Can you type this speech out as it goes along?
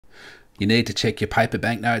You need to check your paper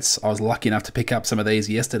banknotes. I was lucky enough to pick up some of these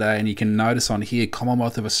yesterday, and you can notice on here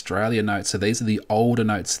Commonwealth of Australia notes. So these are the older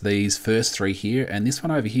notes, these first three here, and this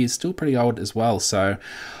one over here is still pretty old as well. So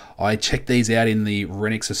I checked these out in the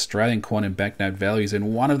Renix Australian coin and banknote values,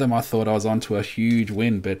 and one of them I thought I was onto a huge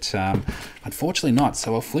win, but unfortunately not.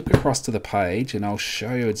 So I'll flip across to the page and I'll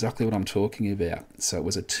show you exactly what I'm talking about. So it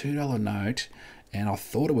was a $2 note, and I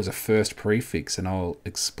thought it was a first prefix, and I'll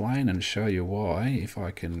explain and show you why if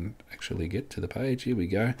I can actually get to the page. Here we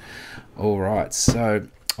go. All right, so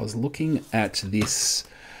I was looking at this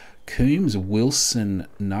Coombs-Wilson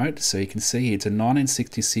note. So you can see here it's a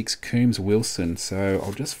 1966 Coombs-Wilson. So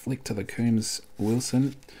I'll just flick to the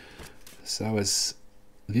Coombs-Wilson. So as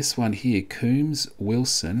this one here,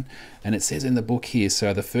 Coombs-Wilson, and it says in the book here,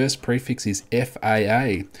 so the first prefix is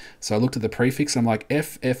FAA. So I looked at the prefix, I'm like,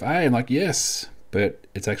 FFA, I'm like, yes, but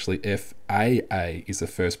it's actually FAA is the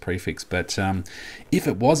first prefix. But if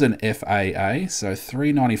it was an FAA, so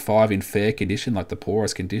 $395 in fair condition, like the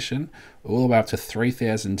poorest condition, all the way up to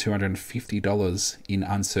 $3,250 in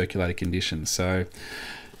uncirculated condition. So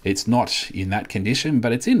it's not in that condition,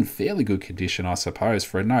 but it's in fairly good condition, I suppose,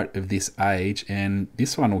 for a note of this age. And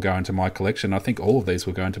this one will go into my collection. I think all of these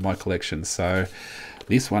will go into my collection. So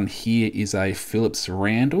this one here is a Phillips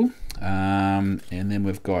Randall. And then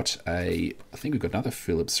we've got I think we've got another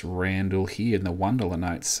Phillips Randall here in the $1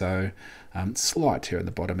 note. So slight tear at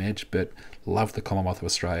the bottom edge, but love the Commonwealth of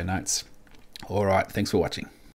Australia notes. All right, thanks for watching.